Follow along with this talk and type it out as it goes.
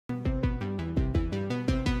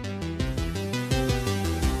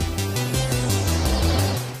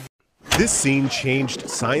This scene changed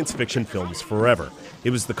science fiction films forever.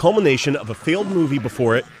 It was the culmination of a failed movie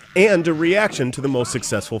before it and a reaction to the most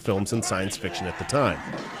successful films in science fiction at the time.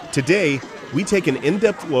 Today, we take an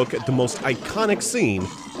in-depth look at the most iconic scene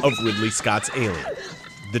of Ridley Scott's Alien,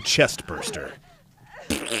 the chest burster.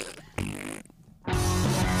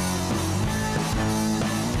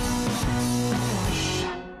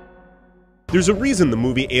 There's a reason the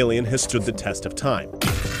movie Alien has stood the test of time.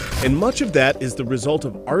 And much of that is the result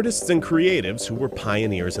of artists and creatives who were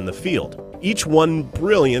pioneers in the field, each one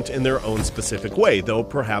brilliant in their own specific way, though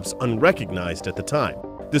perhaps unrecognized at the time.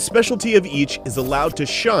 The specialty of each is allowed to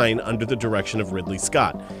shine under the direction of Ridley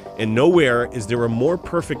Scott, and nowhere is there a more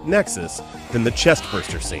perfect nexus than the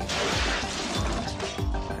chestburster scene.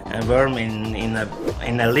 A worm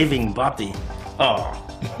in a living body. Oh.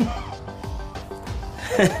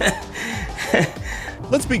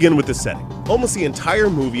 Let's begin with the setting. Almost the entire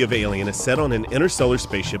movie of Alien is set on an interstellar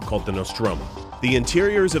spaceship called the Nostromo. The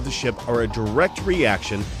interiors of the ship are a direct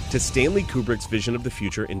reaction to Stanley Kubrick's vision of the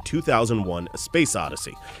future in 2001: A Space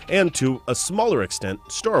Odyssey, and to a smaller extent,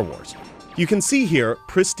 Star Wars. You can see here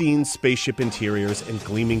pristine spaceship interiors and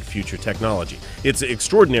gleaming future technology. It's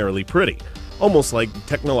extraordinarily pretty, almost like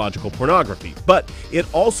technological pornography, but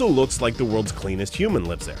it also looks like the world's cleanest human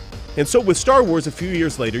lives there. And so with Star Wars a few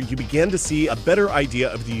years later, you began to see a better idea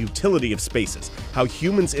of the utility of spaces, how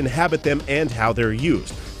humans inhabit them and how they're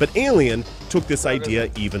used. But Alien took this idea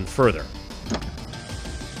even further.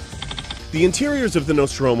 The interiors of the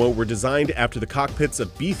Nostromo were designed after the cockpits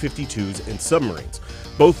of B-52s and submarines,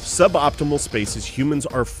 both suboptimal spaces humans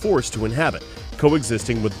are forced to inhabit,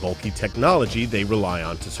 coexisting with bulky technology they rely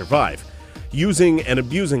on to survive, using and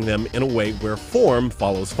abusing them in a way where form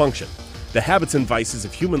follows function. The habits and vices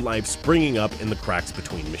of human life springing up in the cracks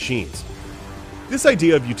between machines. This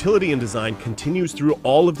idea of utility and design continues through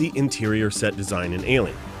all of the interior set design in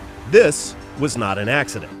Alien. This was not an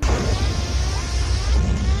accident.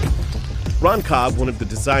 Ron Cobb, one of the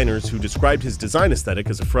designers who described his design aesthetic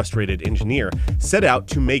as a frustrated engineer, set out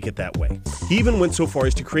to make it that way. He even went so far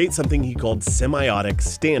as to create something he called semiotic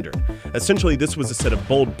standard. Essentially, this was a set of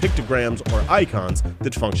bold pictograms or icons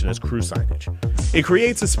that function as crew signage. It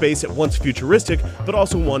creates a space at once futuristic, but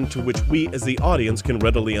also one to which we as the audience can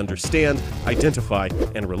readily understand, identify,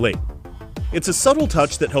 and relate. It's a subtle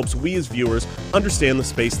touch that helps we as viewers understand the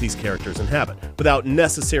space these characters inhabit, without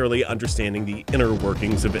necessarily understanding the inner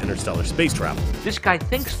workings of interstellar space travel. This guy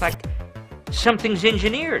thinks like something's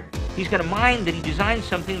engineered. He's got a mind that he designed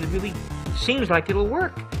something that really seems like it'll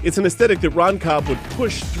work. It's an aesthetic that Ron Cobb would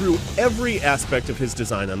push through every aspect of his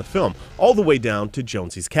design on the film, all the way down to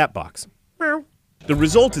Jonesy's cat box. Meow. The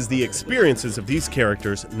result is the experiences of these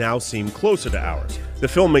characters now seem closer to ours. The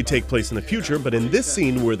film may take place in the future, but in this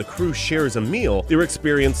scene where the crew shares a meal, their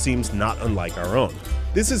experience seems not unlike our own.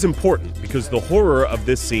 This is important because the horror of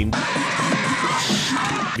this scene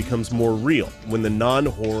becomes more real when the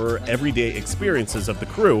non-horror, everyday experiences of the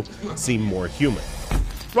crew seem more human.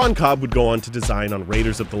 Ron Cobb would go on to design on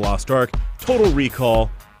Raiders of the Lost Ark, Total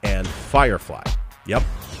Recall, and Firefly. Yep,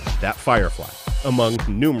 that Firefly, among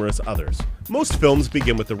numerous others. Most films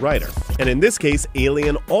begin with the writer, and in this case,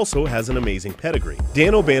 Alien also has an amazing pedigree.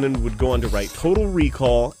 Dan O'Bannon would go on to write Total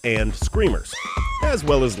Recall and Screamers, as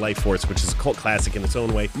well as Life Force, which is a cult classic in its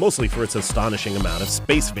own way, mostly for its astonishing amount of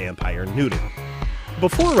space vampire nudity.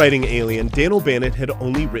 Before writing Alien, Dan O'Bannon had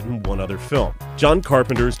only written one other film, John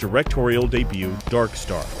Carpenter's directorial debut, Dark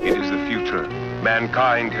Star. It is the future.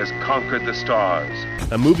 Mankind has conquered the stars.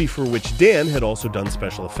 A movie for which Dan had also done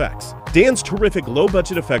special effects. Dan's terrific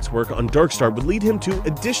low-budget effects work on Dark Star would lead him to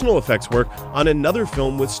additional effects work on another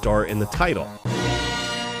film with Star in the title.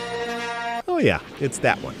 Oh yeah, it's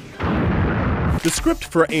that one. The script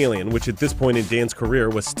for Alien, which at this point in Dan's career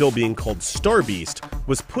was still being called Star Beast,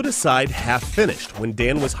 was put aside half-finished when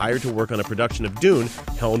Dan was hired to work on a production of Dune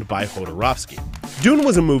helmed by Jodorowsky. Dune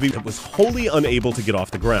was a movie that was wholly unable to get off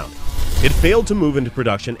the ground. It failed to move into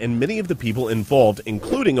production, and many of the people involved,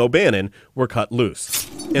 including O'Bannon, were cut loose.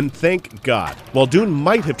 And thank God. While Dune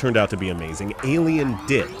might have turned out to be amazing, Alien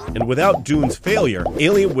did. And without Dune's failure,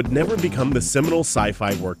 Alien would never become the seminal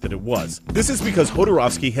sci-fi work that it was. This is because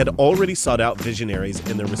Jodorowsky had already sought out visionaries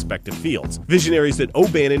in their respective fields. Visionaries that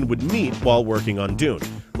O'Bannon would meet while working on Dune,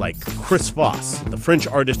 like Chris Voss, the French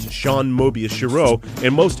artist Jean Mobius Giraud,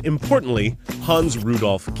 and most importantly, Hans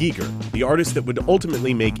Rudolf Giger, the artist that would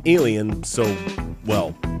ultimately make Alien so,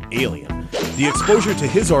 well, Alien. The exposure to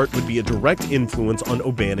his art would be a direct influence on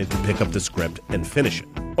O'Bannon to pick up the script and finish it.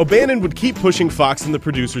 O'Bannon would keep pushing Fox and the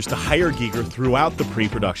producers to hire Giger throughout the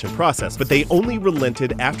pre-production process, but they only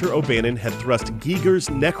relented after O'Bannon had thrust Giger's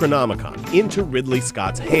Necronomicon into Ridley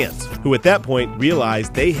Scott's hands, who at that point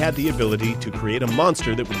realized they had the ability to create a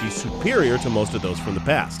monster that would be superior to most of those from the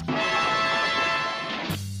past,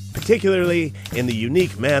 particularly in the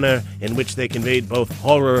unique manner in which they conveyed both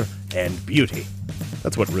horror and beauty.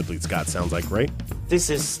 That's what Ridley Scott sounds like, right? This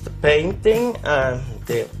is the painting,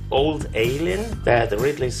 the old Alien that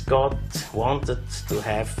Ridley Scott wanted to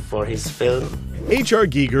have for his film. H.R.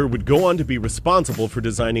 Giger would go on to be responsible for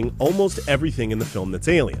designing almost everything in the film that's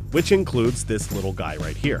Alien, which includes this little guy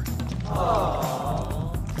right here.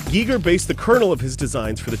 Giger based the kernel of his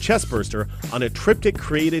designs for the chestburster on a triptych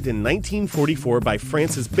created in 1944 by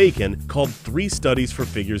Francis Bacon called 3 Studies for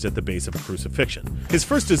Figures at the Base of a Crucifixion. His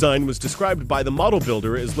first design was described by the model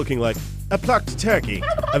builder as looking like a plucked turkey,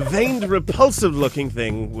 a veined, repulsive-looking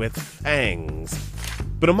thing with fangs.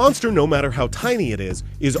 But a monster, no matter how tiny it is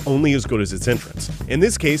only as good as its entrance. In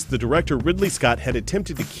this case, the director Ridley Scott had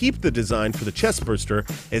attempted to keep the design for the chestburster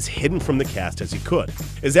as hidden from the cast as he could.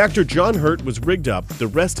 As actor John Hurt was rigged up, the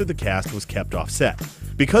rest of the cast was kept off set.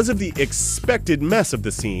 Because of the expected mess of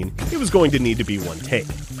the scene, it was going to need to be one take.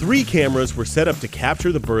 3 cameras were set up to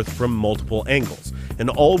capture the birth from multiple angles, and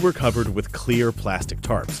all were covered with clear plastic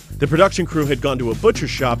tarps. The production crew had gone to a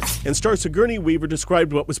butcher's shop, and star Sigourney Weaver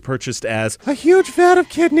described what was purchased as a huge vat of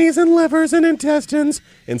kidneys and livers and intestines,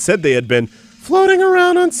 and said they had been floating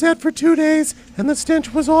around on set for 2 days, and the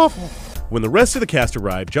stench was awful. When the rest of the cast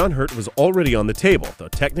arrived, John Hurt was already on the table, though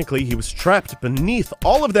technically he was trapped beneath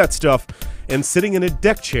all of that stuff and sitting in a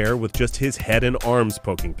deck chair with just his head and arms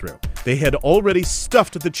poking through. They had already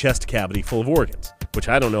stuffed the chest cavity full of organs, which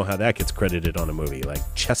I don't know how that gets credited on a movie, like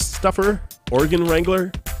chest stuffer, organ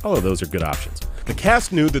wrangler, all of those are good options. The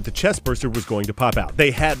cast knew that the chestburster was going to pop out.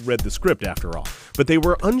 They had read the script after all, but they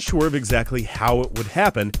were unsure of exactly how it would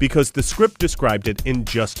happen because the script described it in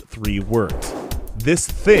just 3 words. This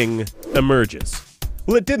thing emerges.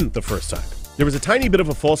 Well, it didn't the first time. There was a tiny bit of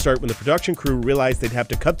a false start when the production crew realized they'd have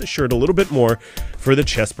to cut the shirt a little bit more for the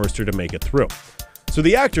chestburster to make it through. So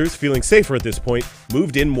the actors, feeling safer at this point,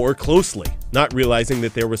 moved in more closely, not realizing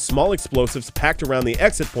that there were small explosives packed around the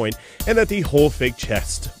exit point and that the whole fake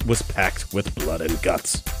chest was packed with blood and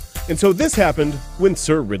guts. And so this happened when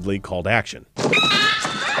Sir Ridley called action.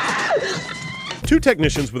 2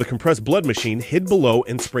 technicians with a compressed blood machine hid below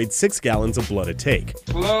and sprayed 6 gallons of blood a take.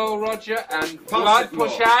 Blow, Roger, and blood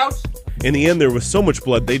push out. In the end, there was so much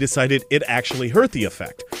blood they decided it actually hurt the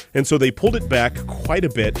effect, and so they pulled it back quite a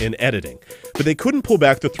bit in editing. But they couldn't pull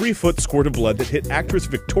back the 3-foot squirt of blood that hit actress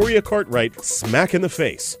Victoria Cartwright smack in the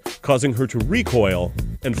face, causing her to recoil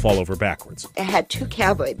and fall over backwards. I had 2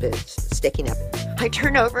 cowboy boots sticking up. I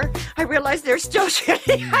turn over, I realize they're still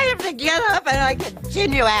shooting. I have to get up and I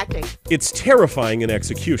continue acting. It's terrifying in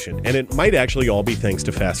execution, and it might actually all be thanks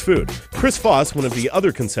to fast food. Chris Foss, one of the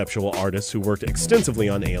other conceptual artists who worked extensively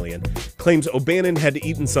on Alien, claims O'Bannon had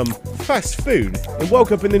eaten some fast food and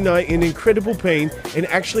woke up in the night in incredible pain and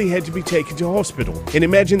actually had to be taken to hospital, and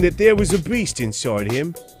imagined that there was a beast inside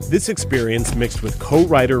him. This experience, mixed with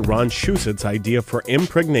co-writer Ron Schusett's idea for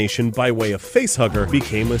impregnation by way of facehugger,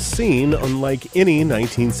 became a scene unlike any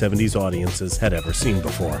 1970s audiences had ever seen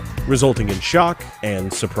before, resulting in shock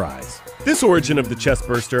and surprise. This origin of the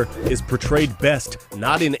chestburster is portrayed best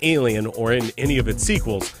not in Alien or in any of its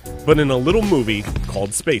sequels, but in a little movie called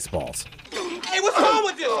Spaceballs. Hey, what's wrong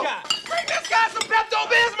with this guy? Bring this guy some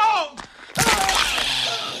Pepto-Bismol!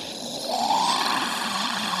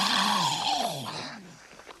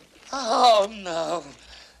 Oh, no.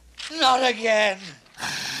 Not again.